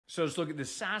So let's look at the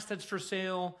SaaS that's for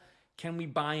sale. Can we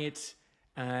buy it,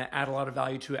 add a lot of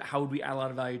value to it? How would we add a lot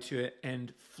of value to it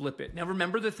and flip it? Now,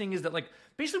 remember, the thing is that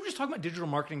basically we're just talking about digital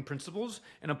marketing principles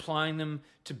and applying them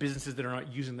to businesses that are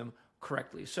not using them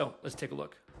correctly. So let's take a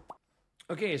look.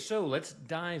 Okay, so let's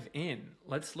dive in.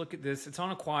 Let's look at this. It's on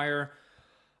Acquire.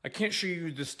 I can't show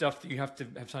you the stuff that you have to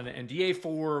have signed an NDA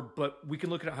for, but we can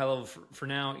look at it high level for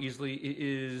now easily. It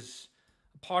is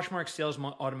a Poshmark sales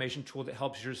automation tool that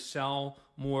helps you sell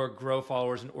more, grow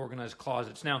followers, and organize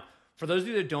closets. Now, for those of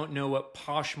you that don't know what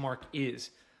Poshmark is,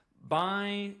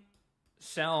 buy,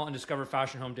 sell, and discover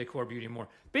fashion, home decor, beauty, and more.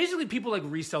 Basically, people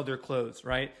resell their clothes,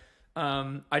 right?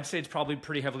 I'd say it's probably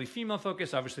pretty heavily female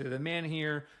focused. Obviously, the man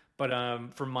here, but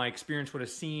from my experience, what I've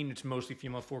seen, it's mostly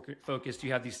female focused.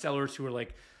 You have these sellers who are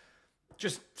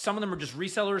some of them are just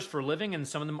resellers for a living, and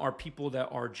some of them are people that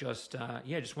are just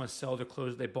want to sell their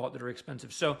clothes they bought that are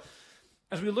expensive. So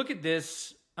as we look at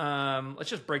this, let's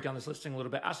just break down this listing a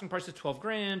little bit. Asking price is 12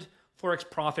 grand.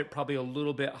 4x profit, probably a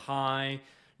little bit high.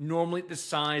 Normally at this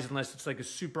size, unless it's a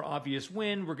super obvious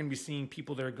win, we're going to be seeing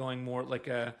people that are going more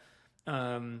a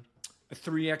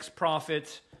 3x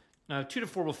profit. 2 to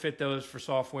 4 will fit those for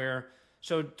software.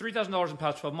 So $3,000 in the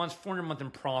past 12 months, $400 a month in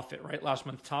profit, right? Last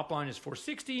month top line is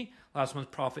 $460. Last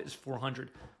month's profit is $400.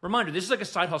 Reminder, this is a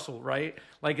side hustle, right?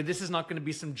 This is not going to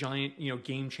be some giant,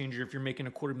 game changer. If you're making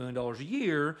 $250,000 a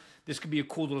year, this could be a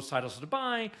cool little side hustle to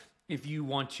buy. If you're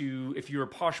a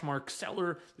Poshmark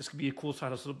seller, this could be a cool side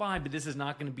hustle to buy, but this is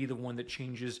not going to be the one that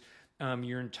changes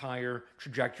your entire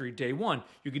trajectory day one.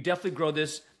 You could definitely grow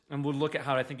this, and we'll look at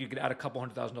how I think you could add a couple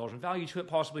 $100,000 in value to it,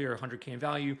 possibly, or $100K in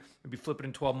value, maybe flip it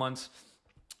in 12 months.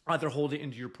 Either hold it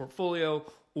into your portfolio,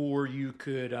 or you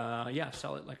could,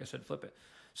 sell it. Like I said, flip it.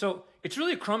 So it's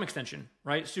really a Chrome extension,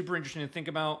 right? Super interesting to think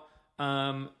about.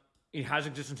 It has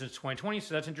existed since 2020,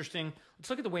 so that's interesting. Let's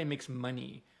look at the way it makes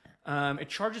money. It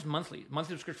charges monthly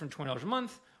subscription, $20 a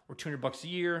month, or $200 a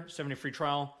year, 7-day free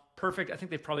trial. Perfect. I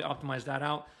think they've probably optimized that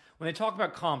out. When they talk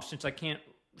about comps, since I can't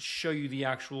show you the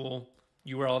actual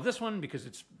URL of this one because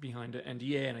it's behind an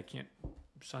NDA and I can't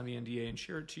sign the NDA and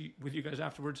share it with you guys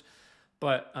afterwards,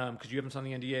 but because you haven't signed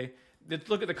the NDA, let's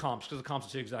look at the comps, because the comps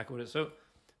will say exactly what it is. So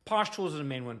Posh Tools is the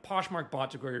main one. Poshmark bot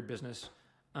to grow your business.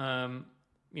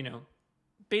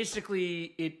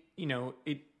 Basically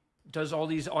it does all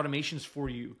these automations for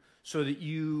you so that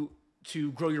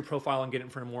to grow your profile and get it in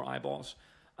front of more eyeballs.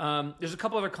 There's a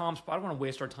couple other comps, but I don't want to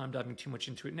waste our time diving too much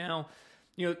into it now.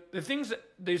 The things that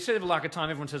they say they have a lack of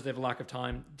time, everyone says they have a lack of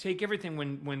time. Take everything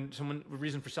when someone,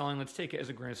 reason for selling, let's take it as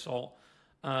a grain of salt.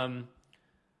 One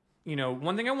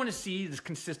thing I want to see is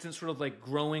consistent sort of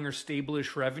growing or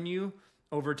stable-ish revenue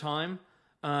over time.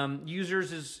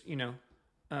 Users is,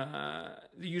 the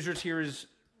users here is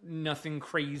nothing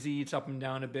crazy. It's up and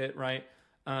down a bit, right?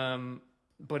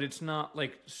 But it's not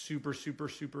super, super,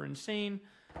 super insane.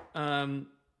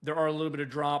 There are a little bit of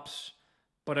drops,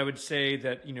 but I would say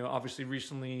that, obviously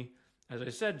recently, as I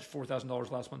said,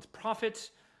 $4,000 last month's profit.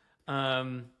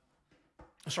 $400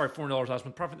 last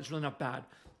month profit. That's really not bad,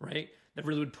 right? That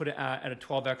really would put it at a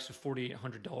 12x of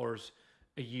 $4,800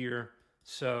 a year.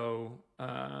 So,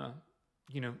 a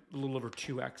little over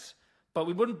 2x. But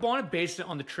we wouldn't want to base it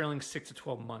on the trailing 6 to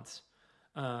 12 months,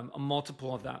 a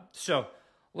multiple of that. So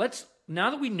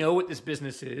now that we know what this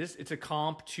business is, it's a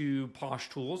comp to Posh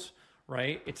Tools,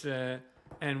 right?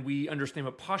 And we understand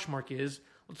what Poshmark is.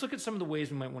 Let's look at some of the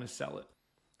ways we might want to sell it.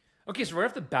 Okay, so right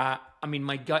off the bat,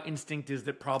 my gut instinct is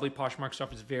that probably Poshmark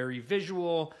stuff is very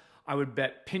visual. I would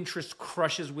bet Pinterest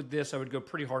crushes with this. I would go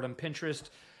pretty hard on Pinterest.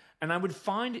 And I would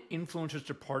find influencers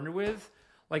to partner with.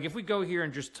 If we go here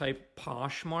and just type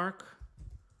Poshmark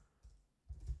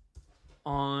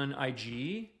on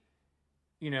IG,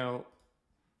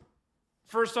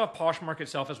 first off, Poshmark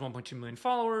itself has 1.2 million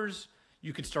followers.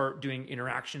 You could start doing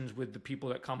interactions with the people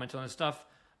that comment on this stuff.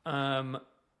 I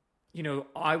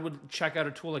would check out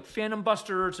a tool like Phantom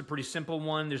Buster. It's a pretty simple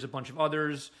one. There's a bunch of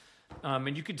others.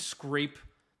 And you could scrape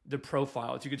the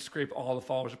profiles. You could scrape all the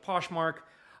followers of Poshmark.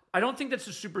 I don't think that's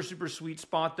a super, super sweet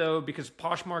spot, though, because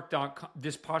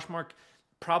Poshmark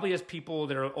probably has people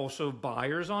that are also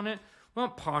buyers on it. We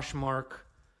want Poshmark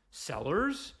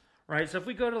sellers, right? So if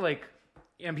we go to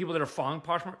and people that are following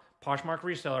Poshmark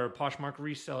reseller, Poshmark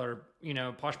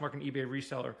and eBay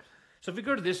reseller. So if we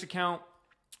go to this account,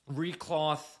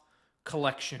 Recloth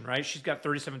Collection, right? She's got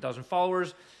 37,000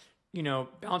 followers,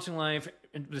 balancing life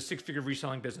and the 6-figure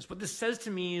reselling business. What this says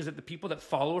to me is that the people that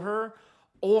follow her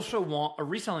also want a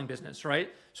reselling business, right?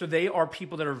 So they are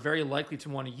people that are very likely to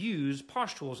want to use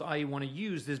Posh Tools, i.e. want to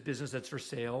use this business that's for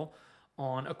sale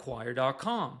on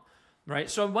acquire.com, right?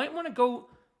 So I might want to go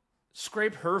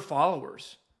scrape her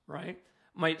followers, right?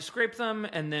 Might scrape them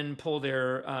and then pull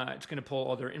their, it's going to pull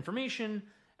all their information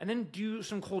and then do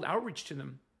some cold outreach to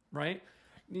them, right?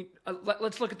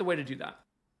 Let's look at the way to do that.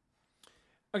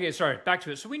 Okay, sorry, back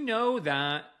to it. So we know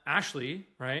that Ashley,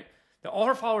 right, that all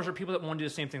her followers are people that want to do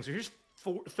the same thing. So here's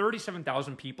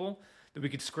 37,000 people that we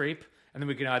could scrape, and then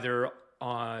we could either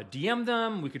DM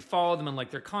them, we could follow them and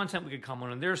like their content, we could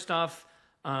comment on their stuff.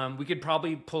 We could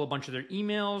probably pull a bunch of their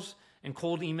emails and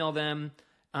cold email them.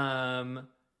 And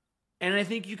I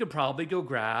think you could probably go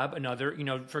grab another,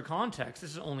 for context,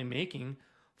 this is only making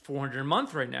 $400 a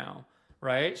month right now,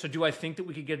 right? So do I think that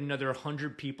we could get another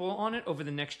 100 people on it over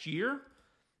the next year?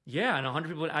 Yeah, and 100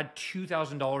 people would add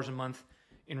 $2,000 a month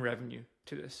in revenue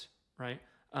to this, right?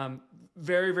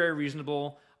 Very, very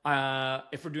reasonable.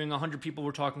 If we're doing 100 people,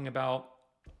 we're talking about,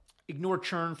 ignore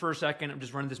churn for a second. I'm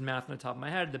just running this math on the top of my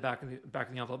head, the back of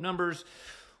the envelope numbers.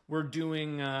 We're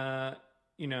doing,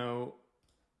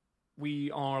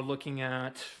 we are looking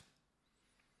at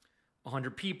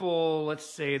 100 people. Let's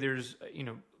say there's,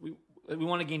 we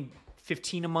want to gain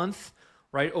 15 a month,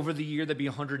 right? Over the year, that'd be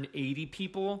 180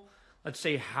 people. Let's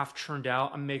say half churned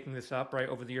out. I'm making this up, right?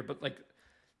 Over the year, but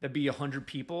that'd be 100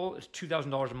 people. It's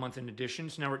 $2,000 a month in addition.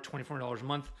 So now we're at $2,400 a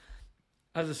month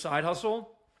as a side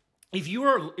hustle. If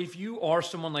you are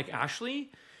someone like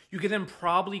Ashley, you can then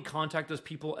probably contact those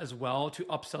people as well to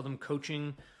upsell them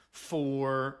coaching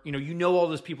for, all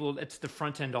those people, it's the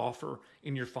front end offer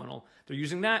in your funnel. They're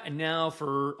using that. And now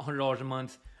for $100 a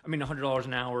month, $100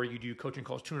 an hour, you do coaching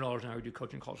calls, $200 an hour, you do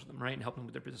coaching calls with them, right? And help them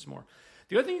with their business more.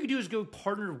 The other thing you could do is go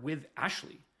partner with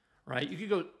Ashley, right?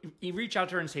 You reach out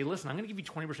to her and say, listen, I'm going to give you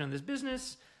 20% of this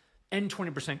business and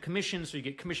 20% commission. So you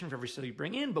get commission for every sale you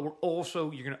bring in, but you're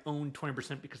going to own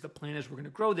 20% because the plan is we're going to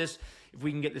grow this. If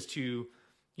we can get this to,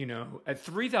 at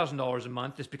 $3,000 a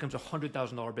month, this becomes a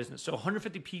 $100,000 business. So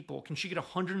 150 people, can she get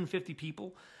 150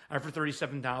 people out for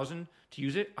 37,000 to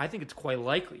use it? I think it's quite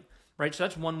likely, right? So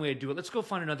that's one way to do it. Let's go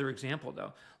find another example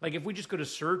though. Like if we just go to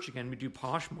search again, we do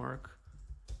Poshmark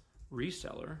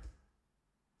reseller.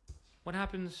 What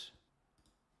happens?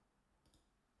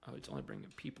 Oh, it's only bringing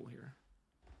up people here.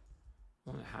 I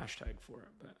want a hashtag for it,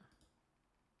 but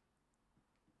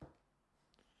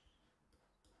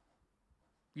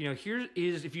here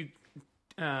is, if you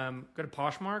go to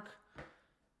Poshmark,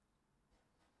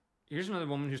 here's another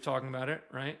woman who's talking about it,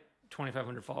 right?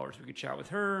 2,500 followers. We could chat with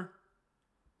her.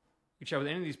 We could chat with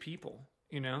any of these people,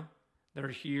 that are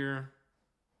here.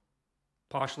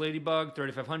 Posh Ladybug,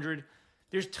 3,500.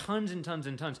 There's tons and tons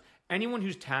and tons. Anyone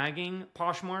who's tagging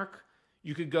Poshmark,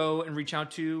 you could go and reach out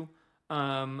to.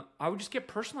 I would just get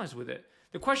personalized with it.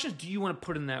 The question is, do you want to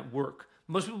put in that work?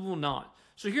 Most people will not.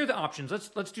 So here are the options.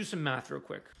 Let's do some math real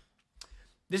quick.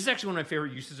 This is actually one of my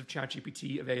favorite uses of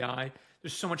ChatGPT, of AI.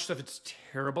 There's so much stuff it's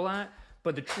terrible at,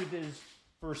 but the truth is,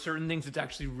 for certain things, it's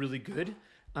actually really good.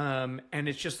 And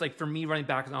it's just like, for me, running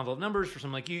back of the envelope numbers, for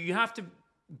someone like you have to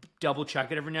double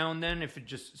check it every now and then if it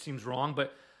just seems wrong.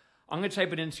 But I'm going to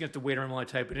type it in, so you have to wait around while I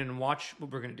type it in and watch what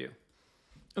we're going to do.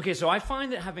 Okay, so I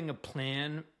find that having a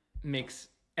plan makes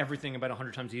everything about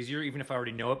 100 times easier, even if I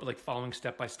already know it, but like following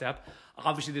step by step.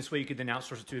 Obviously, this way you could then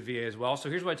outsource it to a VA as well. So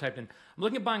here's what I typed in. I'm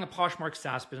looking at buying a Poshmark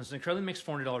SaaS business, and it currently makes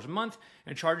 $400 a month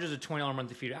and charges a $20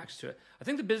 monthly fee to access to it. I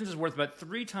think the business is worth about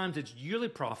 3 times its yearly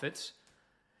profits.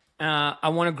 I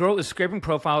want to grow with scraping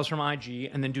profiles from IG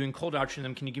and then doing cold outreach to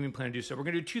them. Can you give me a plan to do so? We're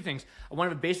going to do 2 things. I want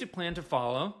to have a basic plan to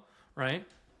follow, right?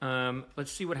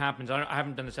 Let's see what happens. I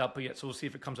haven't done this output yet, so we'll see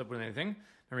if it comes up with anything.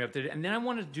 And then I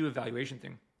want to do a valuation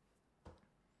thing.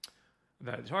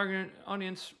 Value the target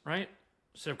audience, right?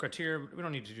 Set up criteria. We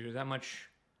don't need to do that much.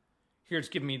 Here it's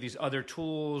giving me these other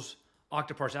tools,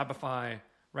 Octoparse, Apify,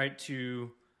 right,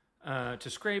 to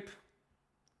scrape,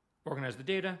 organize the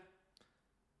data.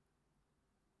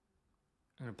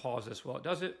 I'm going to pause this while it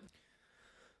does it.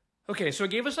 Okay, so it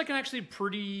gave us like an actually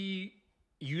pretty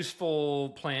useful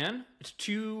plan. There's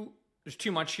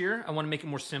too much here. I want to make it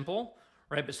more simple,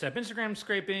 right? But set up Instagram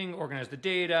scraping, organize the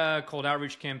data, cold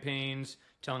outreach campaigns,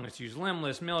 telling us to use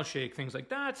Limbless, Mailshake, things like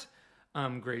that.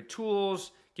 Great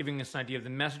tools, giving us an idea of the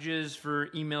messages for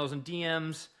emails and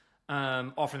DMs,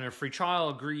 offering their free trial,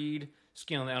 agreed,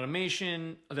 scaling the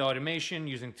automation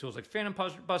using tools like Phantom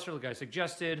Buster, like I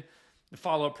suggested, the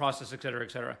follow-up process, et cetera,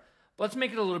 et cetera. But let's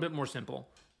make it a little bit more simple.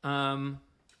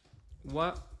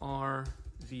 What are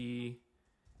the...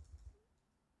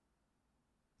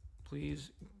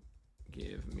 Please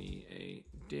give me a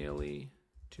daily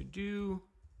to-do,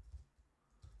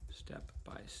 step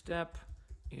by step,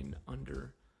 in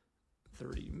under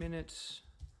 30 minutes,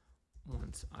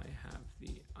 once I have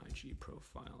the IG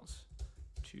profiles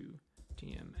to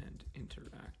DM and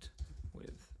interact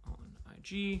with on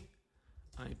IG.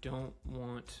 I don't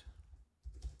want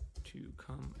to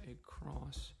come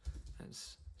across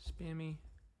as spammy,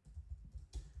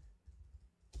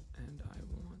 and I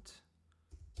want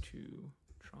to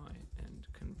try and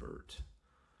convert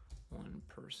one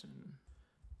person.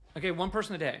 Okay, one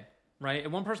person a day, right?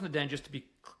 And one person a day, and just to be,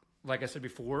 like I said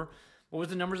before, what was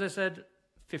the numbers I said?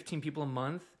 15 people a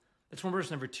month. That's one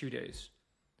person every 2 days.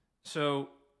 So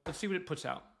let's see what it puts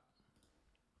out.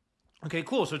 Okay,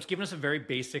 cool. So it's given us a very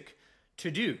basic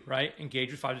to-do, right?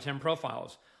 Engage with 5 to 10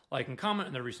 profiles. Like and comment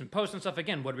on their recent posts and stuff.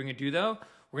 Again, what are we going to do though?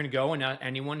 We're going to go and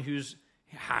anyone who's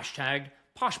hashtag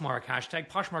Poshmark, hashtag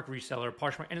Poshmark reseller,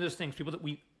 Poshmark, any of those things, people that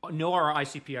we know are our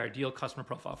ICP, our ideal customer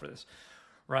profile for this,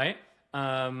 right?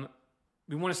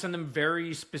 We want to send them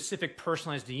very specific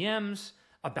personalized DMs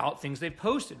about things they've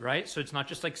posted, right? So it's not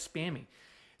just like spammy.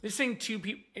 This thing,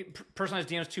 personalized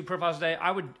DMs, 2 profiles a day,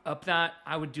 I would up that.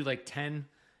 I would do like 10.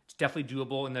 It's definitely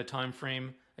doable in the time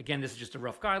frame. Again, this is just a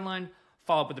rough guideline.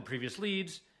 Follow up with the previous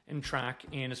leads and track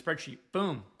in a spreadsheet.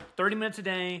 Boom. 30 minutes a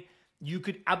day. You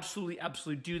could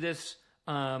absolutely do this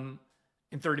in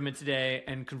 30 minutes a day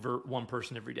and convert one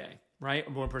person every day, right?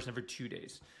 Or one person every 2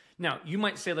 days. Now, you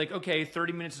might say like, okay,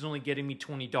 30 minutes is only getting me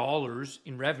 $20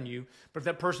 in revenue, but if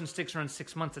that person sticks around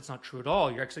 6 months, that's not true at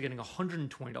all. You're actually getting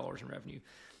 $120 in revenue.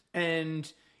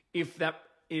 And if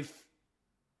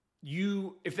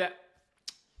you're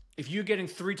getting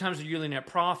 3 times the yearly net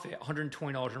profit,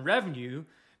 $120 in revenue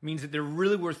means that they're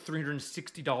really worth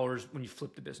 $360 when you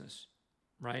flip the business,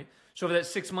 right? So over that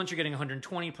 6 months, you're getting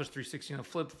 120 plus 360 on the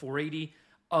flip, 480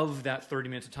 of that 30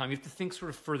 minutes of time. You have to think sort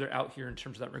of further out here in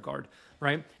terms of that regard,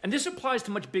 right? And this applies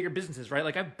to much bigger businesses, right?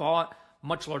 Like I bought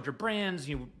much larger brands,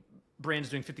 brands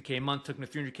doing 50K a month, took them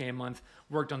to 300K a month,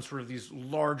 worked on sort of these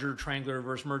larger triangular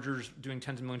reverse mergers, doing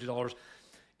tens of millions of dollars.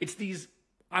 It's these,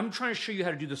 I'm trying to show you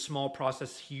how to do the small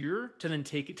process here to then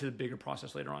take it to the bigger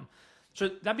process later on. So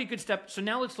that'd be a good step. So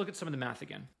now let's look at some of the math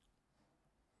again.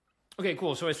 Okay,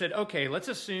 cool. So I said, okay, let's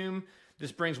assume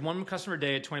this brings one customer a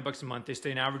day at $20 a month. They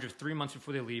stay an average of 3 months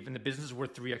before they leave, and the business is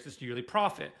worth 3x its yearly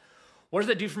profit. What does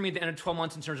that do for me at the end of 12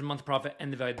 months in terms of monthly profit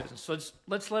and the value of the business? So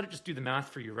let's let it just do the math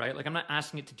for you, right? Like I'm not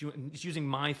asking it to do it. It's using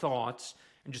my thoughts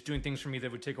and just doing things for me that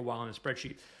would take a while in a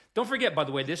spreadsheet. Don't forget, by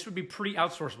the way, this would be pretty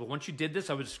outsourceable. Once you did this,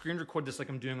 I would screen record this like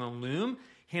I'm doing on Loom,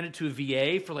 hand it to a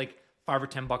VA for like $5 or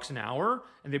 $10 an hour,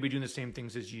 and they'd be doing the same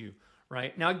things as you,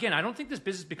 right? Now, again, I don't think this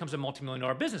business becomes a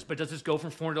multi-million-dollar business, but does this go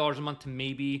from $400 a month to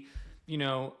maybe,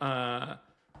 oh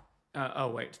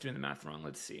wait, it's doing the math wrong.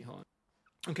 Let's see, hold on.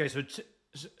 Okay, so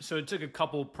it took a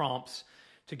couple prompts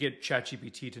to get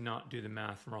ChatGPT to not do the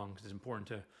math wrong because it's important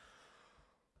to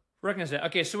recognize that.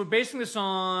 Okay, so we're basing this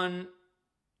on,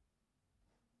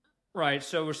 right,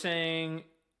 so we're saying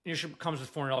it comes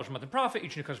with $400 a month in profit.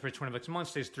 Each new customer pays $20 a month,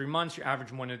 stays 3 months. Your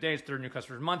average one a day is 30 new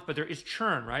customers a month, but there is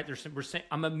churn, right? We're saying,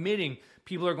 I'm admitting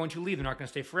people are going to leave. They're not going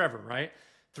to stay forever, right?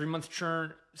 3 months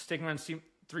churn, sticking around 3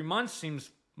 months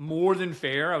seems more than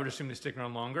fair. I would assume they stick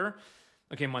around longer.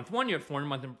 Okay, month 1, you have $400 a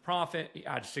month in profit. You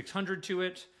add $600 to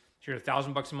it. So you're at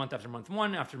 $1,000 a month after month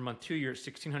 1. After month 2, you're at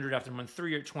 $1,600. After month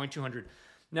 3, you're at $2,200.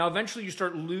 Now, eventually, you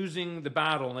start losing the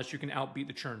battle unless you can outbeat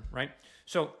the churn, right?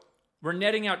 So we're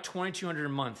netting out $2,200 a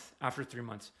month after 3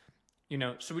 months.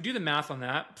 So we do the math on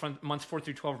that. From months 4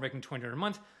 through 12, we're making $2,200 a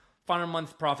month. Final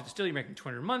month profit still, you're making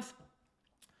 $200 a month.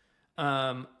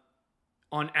 On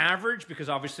average, because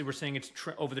obviously we're saying it's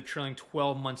over the trailing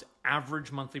 12 months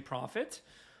average monthly profit,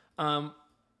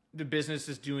 the business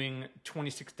is doing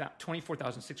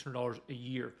 $24,600 a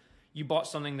year. You bought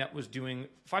something that was doing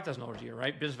 $5,000 a year,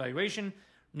 right? Business valuation.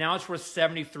 Now it's worth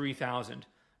 $73,000,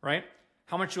 right?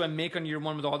 How much do I make on year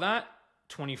 1 with all that?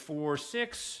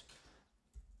 24,600.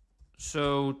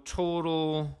 So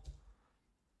total,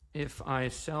 if I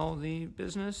sell the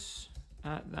business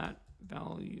at that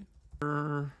value,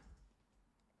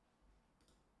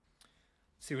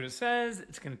 see what it says.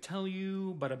 It's going to tell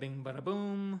you, bada bing, bada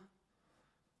boom.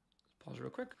 Pause real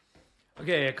quick.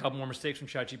 Okay, a couple more mistakes from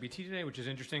ChatGPT today, which is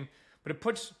interesting. But it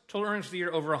puts total earnings for the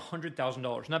year over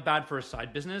 $100,000. Not bad for a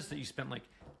side business that you spent like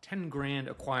 10 grand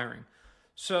acquiring.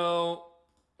 So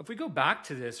if we go back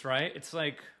to this, right, it's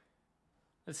like,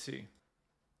 let's see.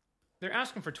 They're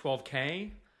asking for 12K.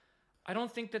 I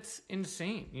don't think that's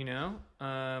insane,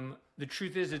 The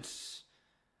truth is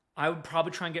I would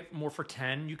probably try and get more for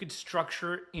 10. You could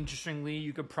structure it interestingly.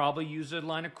 You could probably use a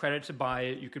line of credit to buy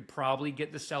it. You could probably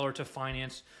get the seller to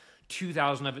finance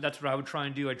 2,000 of it. That's what I would try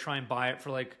and do. I'd try and buy it for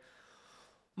like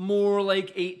more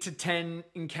like 8 to 10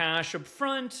 in cash up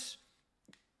front.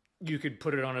 You could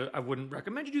put it on I wouldn't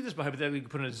recommend you do this, but hypothetically you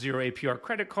could put on a 0 APR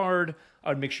credit card. I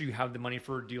would make sure you have the money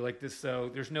for a deal like this. So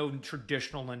there's no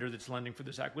traditional lender that's lending for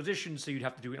this acquisition. So you'd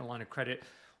have to do it in a line of credit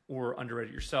or underwrite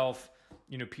it yourself,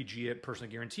 PG it,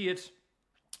 personally guarantee it.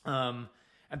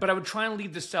 But I would try and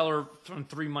leave the seller from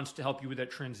 3 months to help you with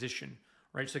that transition,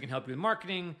 right? So they can help you with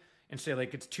marketing and say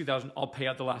like, it's $2,000, I'll pay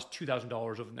out the last $2,000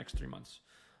 over the next 3 months.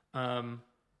 And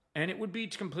it would be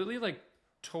completely like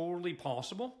totally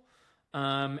possible.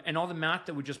 And all the math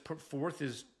that we just put forth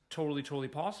is totally, totally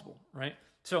possible, right?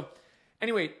 So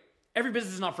anyway, every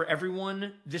business is not for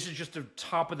everyone. This is just a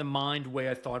top of the mind way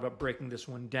I thought about breaking this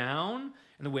one down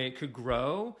and the way it could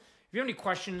grow. If you have any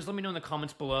questions, let me know in the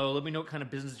comments below. Let me know what kind of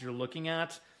business you're looking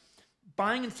at.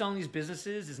 Buying and selling these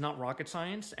businesses is not rocket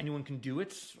science. Anyone can do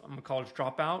it. I'm a college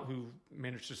dropout who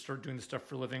managed to start doing this stuff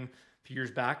for a living a few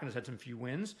years back and has had some few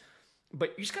wins.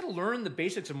 But you just got to learn the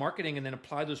basics of marketing and then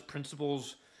apply those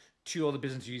principles to all the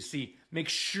businesses you see. Make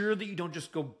sure that you don't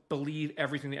just go believe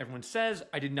everything that everyone says.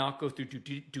 I did not go through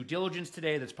due diligence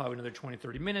today. That's probably another 20,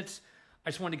 30 minutes. I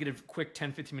just wanted to get a quick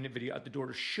 10, 15 minute video out the door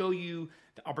to show you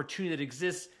the opportunity that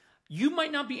exists. You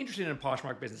might not be interested in a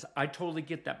Poshmark business. I totally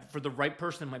get that. But for the right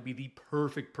person, it might be the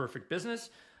perfect business.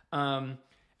 And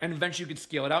eventually you could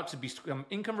scale it out to become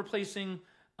income replacing.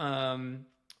 Or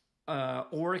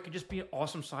it could just be an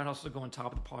awesome side hustle to go on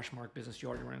top of the Poshmark business you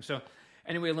already run. So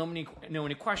anyway, let me know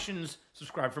any questions.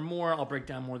 Subscribe for more. I'll break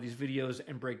down more of these videos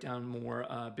and break down more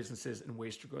businesses and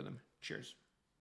ways to grow them. Cheers.